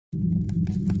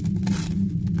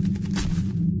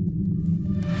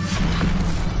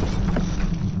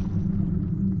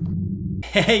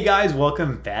Hey guys,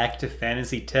 welcome back to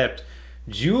Fantasy Tipped.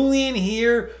 Julian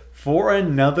here for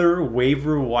another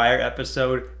waiver wire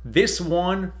episode. This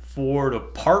one for the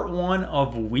part one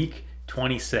of week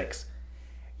 26.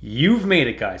 You've made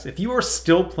it, guys. If you are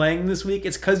still playing this week,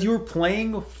 it's because you're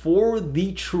playing for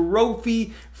the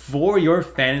trophy for your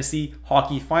fantasy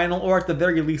hockey final, or at the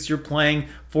very least, you're playing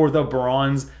for the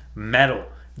bronze medal.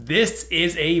 This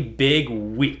is a big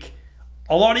week.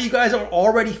 A lot of you guys are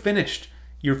already finished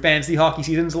your fantasy hockey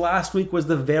seasons. Last week was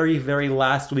the very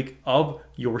last week of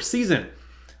your season.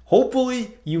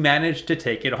 Hopefully you managed to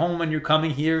take it home and you're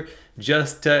coming here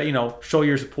just to, show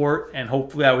your support, and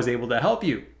hopefully I was able to help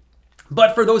you.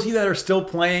 But for those of you that are still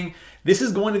playing, this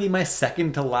is going to be my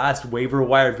second to last waiver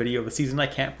wire video of the season. I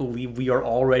can't believe we are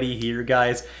already here,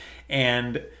 guys.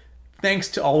 And thanks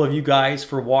to all of you guys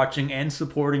for watching and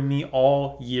supporting me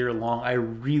all year long. I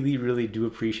really do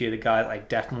appreciate it, guys. I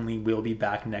definitely will be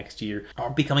back next year.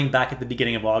 I'll be coming back at the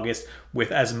beginning of August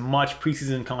with as much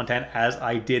preseason content as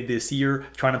I did this year,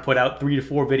 trying to put out 3 to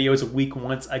 4 videos a week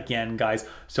once again, guys.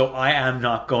 So I am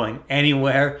not going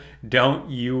anywhere. Don't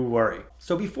you worry.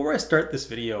 So before I start this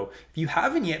video, if you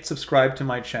haven't yet subscribed to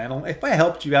my channel, if I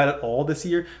helped you out at all this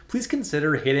year, please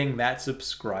consider hitting that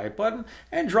subscribe button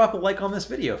and drop a like on this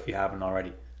video if you haven't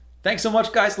already. Thanks so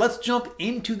much, guys. Let's jump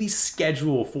into the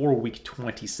schedule for week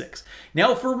 26.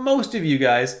 Now, for most of you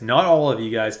guys, not all of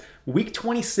you guys, week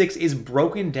 26 is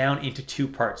broken down into 2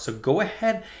 parts. So go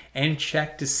ahead and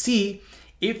check to see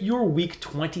if your week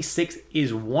 26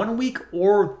 is 1 week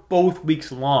or both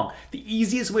weeks long. The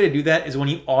easiest way to do that is when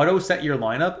you auto set your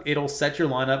lineup, it'll set your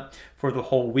lineup for the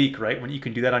whole week, right? When you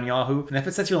can do that on Yahoo. And if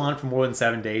it sets your lineup for more than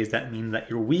 7 days, that means that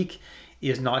your week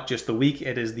is not just the week,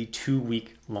 it is the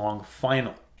 2-week long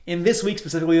final. In this week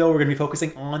specifically though, we're gonna be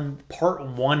focusing on part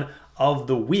 1 of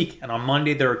the week. And on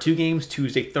Monday, there are 2 games,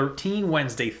 Tuesday 13,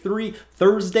 Wednesday 3,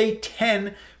 Thursday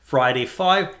 10, Friday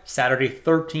 5, Saturday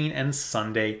 13, and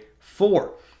Sunday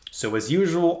 4. So as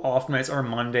usual, off nights are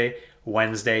Monday,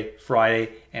 Wednesday, Friday,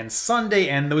 and Sunday,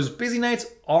 and those busy nights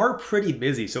are pretty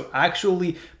busy. So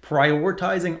actually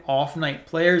prioritizing off night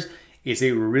players is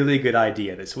a really good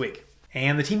idea this week.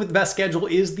 And the team with the best schedule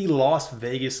is the Las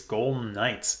Vegas Golden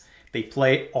Knights. They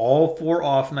play all 4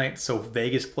 off nights, so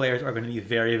Vegas players are going to be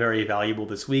very valuable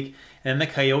this week. And then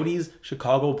the Coyotes,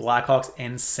 Chicago Blackhawks,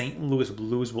 and St. Louis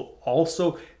Blues will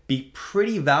also be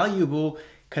pretty valuable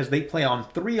because they play on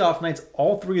 3 off nights.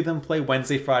 All 3 of them play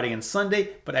Wednesday, Friday, and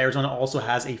Sunday, but Arizona also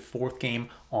has a 4th game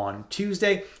on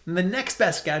Tuesday. And the next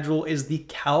best schedule is the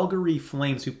Calgary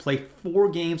Flames, who play 4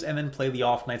 games and then play the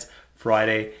off nights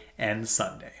Friday and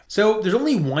Sunday. So there's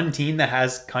only one team that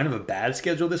has kind of a bad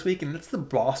schedule this week, and that's the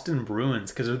Boston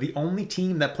Bruins, because they're the only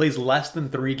team that plays less than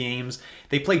 3 games.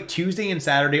 They play Tuesday and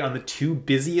Saturday on the 2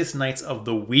 busiest nights of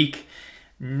the week,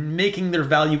 making their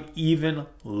value even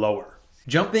lower.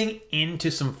 Jumping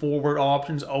into some forward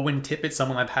options, Owen Tippett,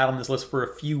 someone I've had on this list for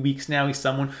a few weeks now. He's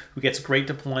someone who gets great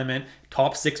deployment,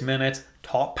 top 6 minutes,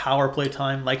 top power play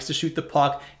time, likes to shoot the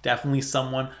puck. Definitely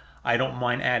someone I don't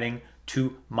mind adding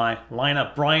to my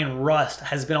lineup. Brian Rust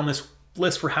has been on this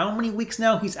list for how many weeks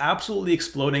now? He's absolutely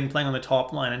exploding, playing on the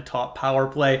top line and top power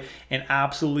play, and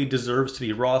absolutely deserves to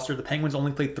be rostered. The Penguins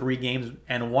only played 3 games,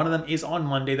 and one of them is on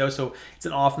Monday though, so it's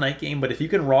an off night game. But if you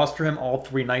can roster him all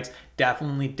 3 nights,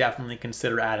 definitely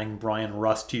consider adding Brian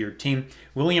Rust to your team.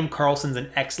 William Karlsson's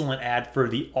an excellent add for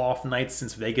the off nights,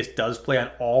 since Vegas does play on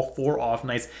all 4 off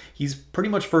nights. He's pretty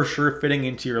much for sure fitting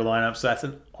into your lineup, so that's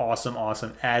an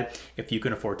awesome add if you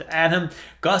can afford to add him.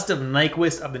 Gustav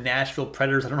Nyquist of the Nashville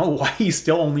Predators. I don't know why he's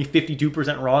still only 52%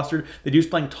 rostered. The dude's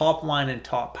playing top line and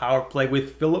top power play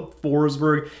with Philip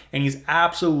Forsberg, and he's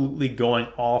absolutely going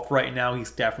off right now. He's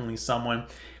definitely someone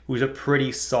who's a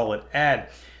pretty solid add.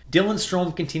 Dylan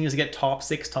Strome continues to get top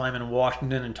 6 time in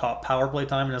Washington and top power play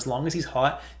time, and as long as he's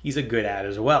hot, he's a good add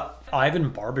as well. Ivan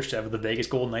Barbashev of the Vegas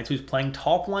Golden Knights, who's playing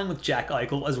top line with Jack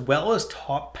Eichel as well as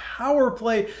top power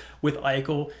play with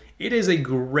Eichel. It is a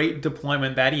great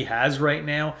deployment that he has right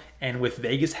now, and with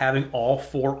Vegas having all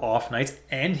 4 off nights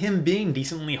and him being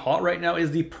decently hot right now,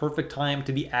 is the perfect time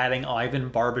to be adding Ivan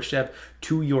Barbashev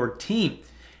to your team.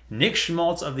 Nick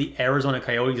Schmaltz of the Arizona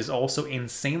Coyotes is also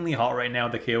insanely hot right now.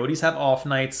 The Coyotes have off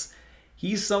nights.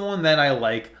 He's someone that I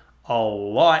like a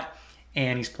lot,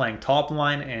 and he's playing top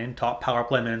line and top power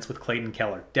play minutes with Clayton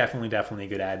Keller. Definitely a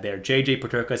good add there. JJ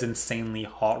Peterka is insanely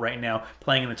hot right now,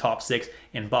 playing in the top 6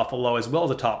 in Buffalo as well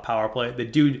as a top power play. The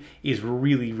dude is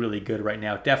really good right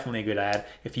now. Definitely a good add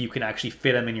if you can actually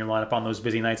fit him in your lineup on those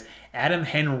busy nights. Adam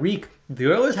Henrique The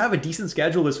Oilers have a decent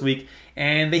schedule this week,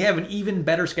 and they have an even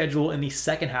better schedule in the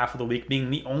second half of the week, being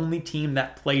the only team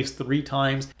that plays 3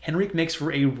 times. Henrique makes for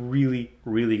a really,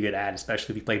 really good ad,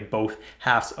 especially if you play both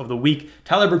halves of the week.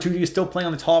 Tyler Bertuzzi is still playing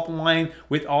on the top line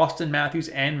with Austin Matthews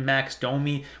and Max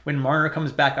Domi. When Marner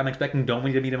comes back, I'm expecting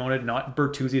Domi to be demoted, not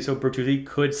Bertuzzi, so Bertuzzi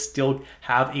could still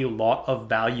have a lot of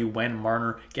value when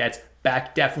Marner gets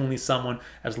back. Definitely someone,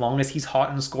 as long as he's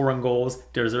hot and scoring goals,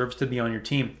 deserves to be on your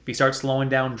team. If he starts slowing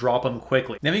down, drop him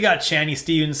quickly. Then we got Channy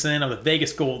Stevenson of the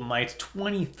Vegas Golden Knights,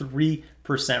 23%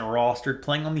 rostered,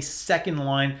 playing on the second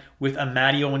line with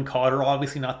Amadio and Cotter.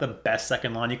 Obviously not the best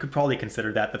second line. You could probably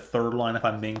consider that the third line if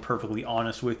I'm being perfectly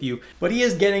honest with you. But he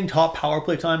is getting top power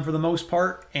play time for the most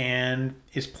part and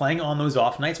is playing on those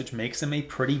off nights, which makes him a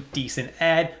pretty decent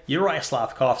ad. Uri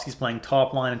Slafkovsky's playing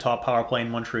top line and top power play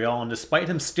in Montreal, and despite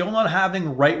him still not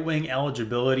having right wing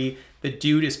eligibility, the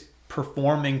dude is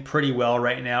performing pretty well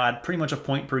right now at pretty much a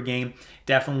point per game.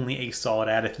 Definitely a solid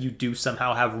ad if you do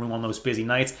somehow have room on those busy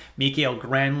nights. Mikael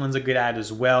Granlund's a good ad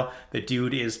as well. The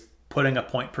dude is putting a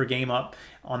point per game up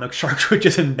on the Sharks, which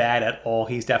isn't bad at all.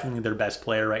 He's definitely their best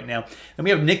player right now. Then we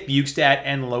have Nick Bjugstad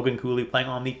and Logan Cooley playing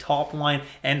on the top line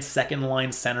and second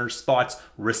line center spots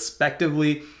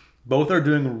respectively. Both are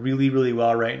doing really, really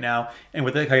well right now. And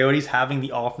with the Coyotes having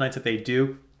the off nights that they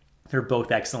do, they're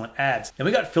both excellent ads. Then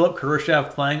we got Philip Kurashev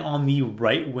playing on the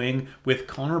right wing with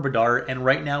Connor Bedard, and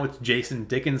right now it's Jason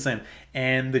Dickinson.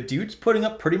 And the dude's putting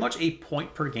up pretty much a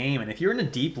point per game. And if you're in a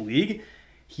deep league,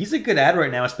 he's a good ad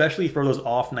right now, especially for those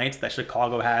off nights that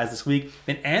Chicago has this week.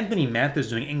 Then Anthony Mantha is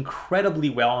doing incredibly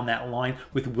well on that line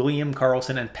with William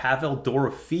Karlsson and Pavel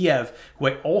Dorofeev, who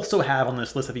I also have on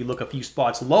this list if you look a few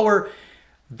spots lower.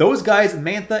 Those guys,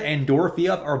 Mantha and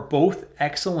Dorofeev, are both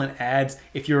excellent ads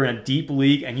if you're in a deep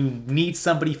league and you need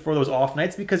somebody for those off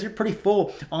nights because you're pretty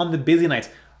full on the busy nights.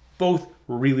 Both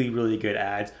really, really good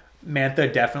ads.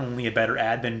 Mantha definitely a better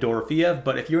ad than Dorofeev,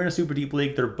 but if you're in a super deep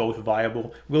league, they're both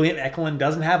viable. William Eklund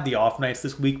doesn't have the off nights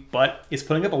this week, but is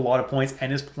putting up a lot of points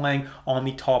and is playing on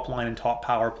the top line and top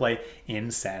power play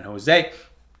in San Jose.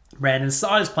 Brandon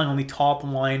Saad is playing on the top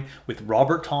line with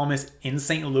Robert Thomas in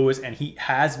St. Louis, and he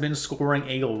has been scoring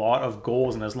a lot of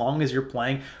goals. And as long as you're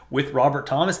playing with Robert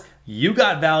Thomas, you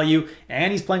got value,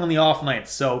 and he's playing on the off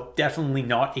nights, so definitely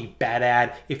not a bad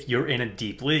ad if you're in a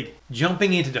deep league.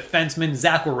 Jumping into defensemen,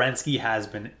 Zach Werenski has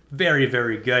been very,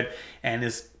 very good and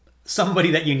is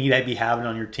somebody that you need to be having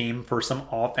on your team for some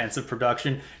offensive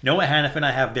production. Noah Hanifin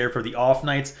I have there for the off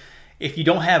nights. If you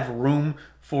don't have room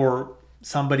for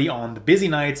somebody on the busy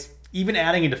nights, even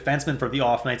adding a defenseman for the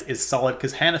off nights is solid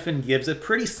because Hanifin gives a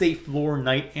pretty safe floor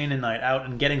night in and night out,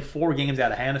 and getting 4 games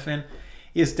out of Hanifin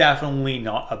is definitely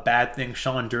not a bad thing.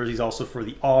 Sean Durzee's also for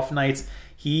the off nights.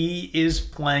 He is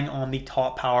playing on the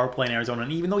top power play in Arizona,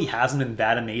 and even though he hasn't been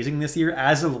that amazing this year,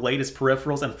 as of late his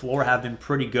peripherals and floor have been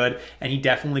pretty good, and he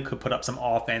definitely could put up some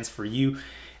offense for you.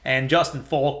 And Justin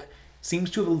Falk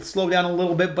seems to have slowed down a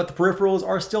little bit, but the peripherals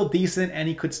are still decent, and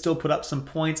he could still put up some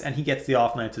points, and he gets the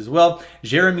off nights as well.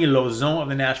 Jeremy Lauzon of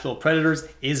the Nashville Predators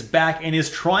is back and is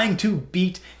trying to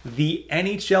beat the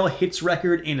NHL hits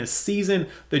record in a season.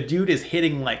 The dude is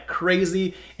hitting like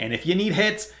crazy, and if you need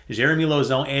hits, Jeremy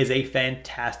Lauzon is a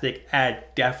fantastic ad.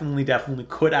 Definitely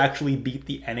could actually beat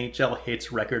the NHL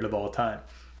hits record of all time.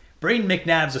 Braden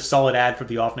McNabb's a solid ad for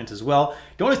the off nights as well.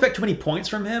 Don't expect too many points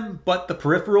from him, but the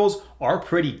peripherals are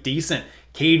pretty decent.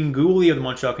 Caden Gooley of the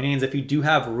Montreal Canadiens, if you do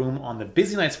have room on the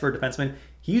busy nights for a defenseman,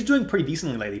 he's doing pretty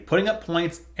decently lately, putting up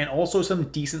points and also some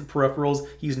decent peripherals.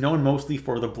 He's known mostly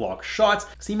for the block shots.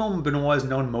 Simon Benoit is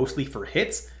known mostly for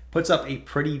hits, puts up a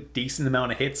pretty decent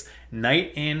amount of hits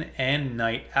night in and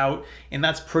night out, and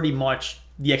that's pretty much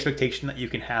the expectation that you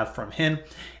can have from him.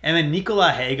 And then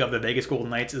Nicolas Hague of the Vegas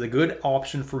Golden Knights is a good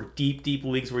option for deep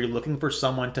leagues where you're looking for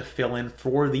someone to fill in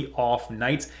for the off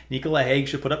nights. Nicolas Hague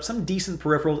should put up some decent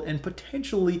peripherals and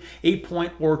potentially a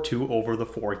point or 2 over the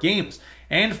 4 games.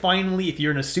 And finally, if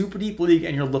you're in a super deep league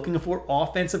and you're looking for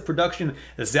offensive production,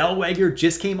 Zellweger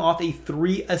just came off a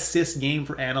 3-assist game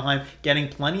for Anaheim, getting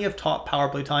plenty of top power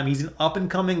play time. He's an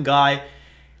up-and-coming guy.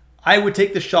 I would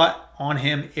take the shot on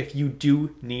him if you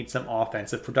do need some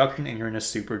offensive production and you're in a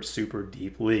super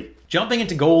deep league. Jumping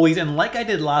into goalies, and like I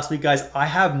did last week, guys, I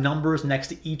have numbers next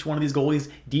to each one of these goalies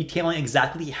detailing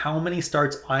exactly how many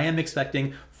starts I am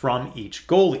expecting from each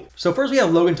goalie. So first we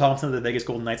have Logan Thompson of the Vegas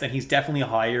Golden Knights, and he's definitely a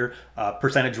higher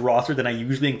percentage roster than I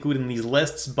usually include in these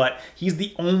lists, but he's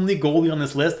the only goalie on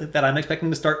this list that I'm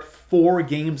expecting to start 4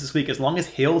 games this week. As long as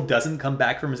Hill doesn't come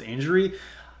back from his injury,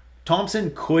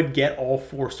 Thompson could get all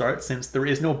 4 starts since there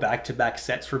is no back-to-back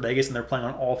sets for Vegas and they're playing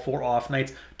on all 4 off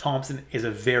nights. Thompson is a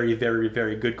very, very,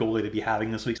 very good goalie to be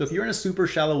having this week. So if you're in a super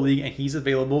shallow league and he's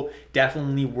available,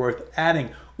 definitely worth adding.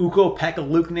 Ukko-Pekka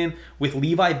Luukkonen, with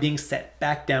Levi being set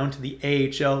back down to the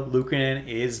AHL, Luukkonen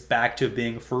is back to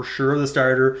being for sure the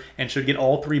starter and should get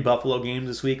all 3 Buffalo games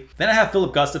this week. Then I have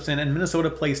Philip Gustafsson, and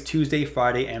Minnesota plays Tuesday,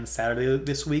 Friday, and Saturday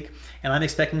this week, and I'm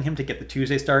expecting him to get the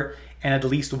Tuesday start and at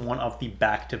least one of the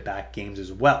back-to-back games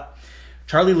as well.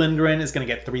 Charlie Lindgren is going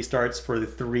to get 3 starts for the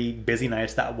 3 busy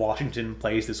nights that Washington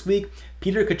plays this week.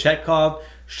 Peter Kochetkov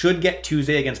should get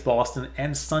Tuesday against Boston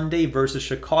and Sunday versus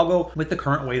Chicago with the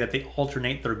current way that they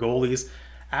alternate their goalies.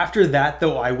 After that,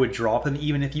 though, I would drop him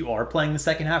even if you are playing the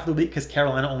second half of the week because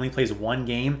Carolina only plays 1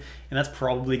 game, and that's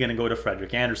probably going to go to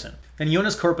Frederik Andersen. Then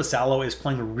Jonas Korpisalo is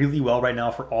playing really well right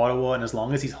now for Ottawa, and as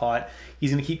long as he's hot,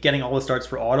 he's going to keep getting all the starts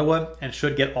for Ottawa and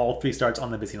should get all 3 starts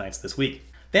on the busy nights this week.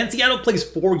 Then Seattle plays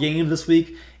 4 games this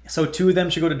week, so 2 of them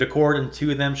should go to Decord and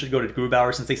 2 of them should go to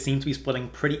Grubauer since they seem to be splitting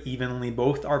pretty evenly.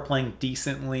 Both are playing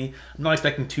decently. I'm not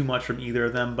expecting too much from either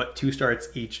of them, but 2 starts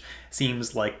each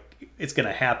seems like it's going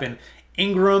to happen.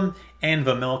 Ingram and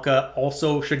Vamilka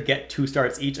also should get 2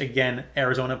 starts each. Again,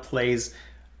 Arizona plays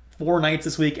 4 nights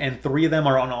this week and 3 of them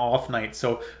are on off nights,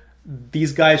 so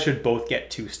these guys should both get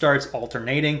 2 starts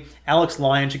alternating. Alex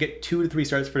Lyon should get 2 to 3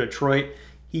 starts for Detroit.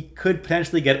 He could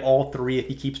potentially get all 3 if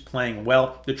he keeps playing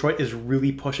well. Detroit is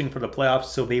really pushing for the playoffs,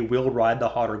 so they will ride the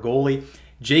hotter goalie.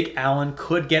 Jake Allen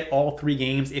could get all 3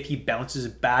 games if he bounces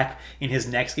back in his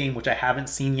next game, which I haven't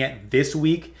seen yet this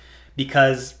week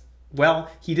because, well,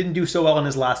 he didn't do so well in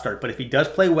his last start. But if he does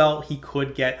play well, he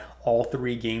could get all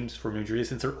 3 games for New Jersey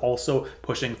since they're also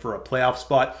pushing for a playoff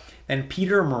spot. And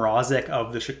Peter Mrazek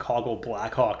of the Chicago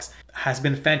Blackhawks has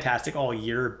been fantastic all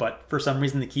year, but for some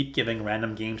reason they keep giving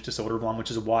random games to Soderblom,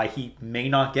 which is why he may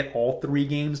not get all 3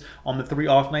 games on the 3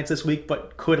 off nights this week,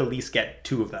 but could at least get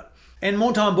 2 of them. And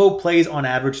Montembeault plays on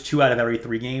average 2 out of every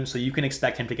 3 games, so you can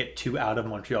expect him to get 2 out of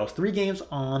Montreal's 3 games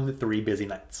on the 3 busy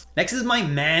nights. Next is my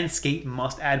MANSAPED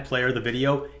must-add player of the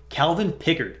video, Calvin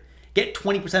Pickard. Get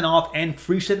 20% off and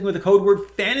free shipping with the code word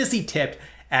FANTASYTIPPED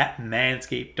at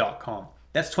manscaped.com.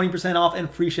 That's 20% off and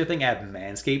free shipping at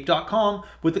manscaped.com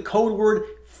with the code word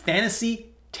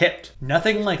FANTASYTIPPED.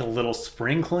 Nothing like a little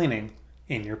spring cleaning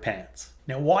in your pants.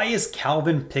 Now, why is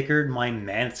Calvin Pickard my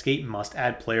Manscaped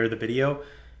must-add player of the video?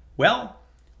 Well,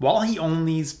 while he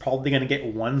only is probably going to get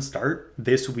 1 start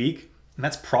this week, and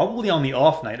that's probably on the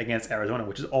off night against Arizona,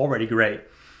 which is already great,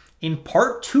 in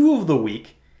part 2 of the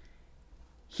week,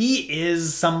 he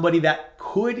is somebody that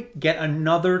could get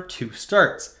another 2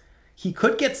 starts. He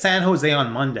could get San Jose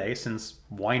on Monday, since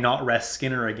why not rest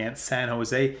Skinner against San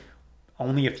Jose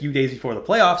only a few days before the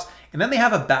playoffs, and then they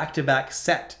have a back-to-back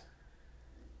set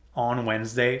on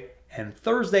Wednesday and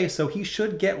Thursday, so he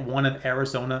should get one of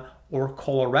Arizona or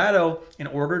Colorado in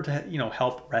order to,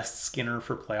 help rest Skinner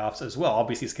for playoffs as well.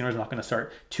 Obviously, Skinner's not going to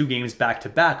start 2 games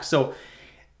back-to-back, so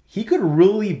he could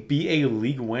really be a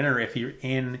league winner if you're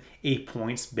in a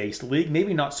points-based league.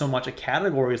 Maybe not so much a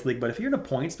categories league, but if you're in a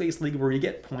points-based league where you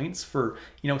get points for,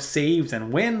 saves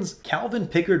and wins, Calvin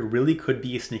Pickard really could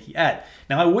be a sneaky add.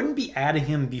 Now, I wouldn't be adding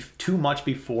him too much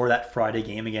before that Friday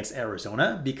game against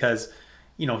Arizona because,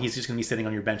 he's just going to be sitting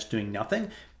on your bench doing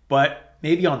nothing. But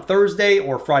maybe on Thursday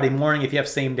or Friday morning, if you have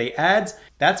same-day ads,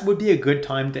 that would be a good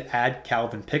time to add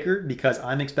Calvin Pickard because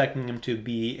I'm expecting him to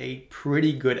be a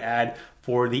pretty good add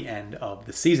for the end of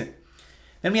the season.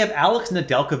 Then we have Alex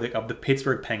Nedeljkovic of the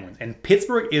Pittsburgh Penguins, and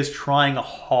Pittsburgh is trying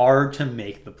hard to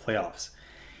make the playoffs.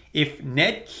 If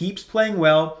Ned keeps playing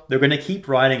well, they're going to keep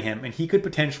riding him, and he could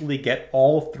potentially get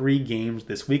all 3 games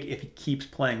this week if he keeps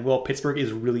playing well. Pittsburgh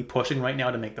is really pushing right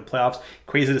now to make the playoffs.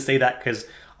 Crazy to say that because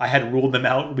I had ruled them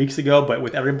out weeks ago, but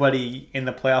with everybody in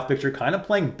the playoff picture kind of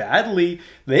playing badly,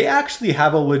 they actually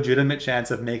have a legitimate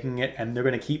chance of making it, and they're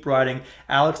going to keep riding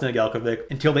Alex Nedeljkovic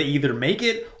until they either make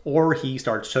it or he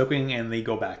starts choking and they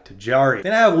go back to Jari.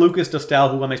 Then I have Lucas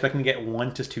Dostal, who I'm expecting to get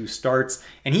 1 to 2 starts,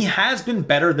 and he has been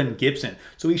better than Gibson,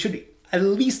 so he should at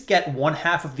least get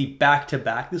 1/2 of the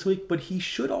back-to-back this week, but he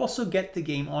should also get the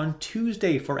game on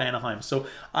Tuesday for Anaheim. So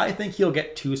I think he'll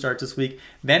get 2 starts this week.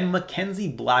 Then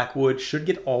Mackenzie Blackwood should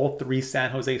get all 3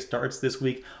 San Jose starts this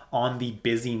week on the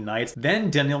busy nights. Then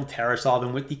Daniil Tarasov,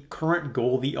 and with the current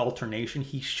goalie alternation,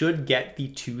 he should get the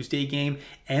Tuesday game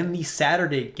and the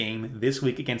Saturday game this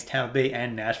week against Tampa Bay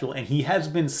and Nashville, and he has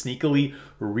been sneakily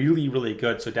really, really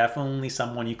good. So definitely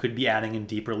someone you could be adding in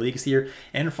deeper leagues here.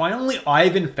 And finally,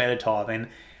 Ivan Fedotov, and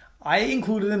I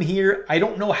included him here. I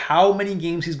don't know how many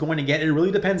games he's going to get. It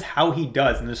really depends how he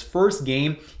does. In his first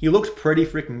game, he looks pretty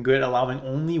freaking good, allowing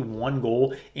only 1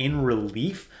 goal in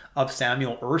relief of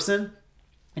Samuel Ersson.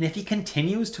 And if he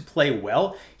continues to play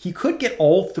well, he could get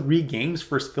all 3 games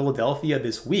for Philadelphia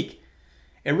this week.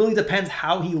 It really depends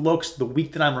how he looks the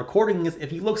week that I'm recording this. If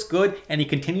he looks good and he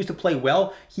continues to play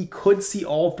well, he could see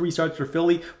all 3 starts for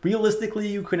Philly. Realistically,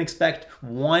 you can expect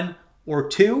 1 or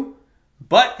 2.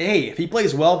 But hey, if he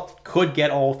plays well, could get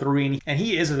all 3. And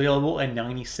he is available in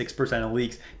 96% of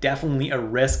leagues. Definitely a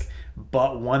risk,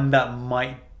 but one that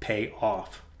might pay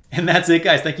off. And that's it,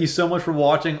 guys. Thank you so much for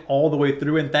watching all the way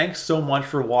through. And thanks so much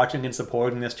for watching and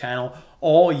supporting this channel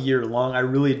all year long. I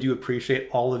really do appreciate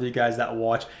all of you guys that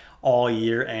watch all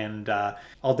year. And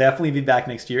I'll definitely be back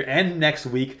next year and next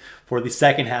week for the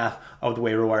second half of the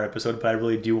Waiver Wire episode. But I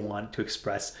really do want to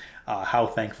express how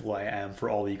thankful I am for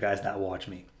all of you guys that watch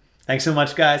me. Thanks so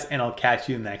much, guys. And I'll catch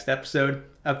you in the next episode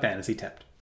of Fantasy Tipped.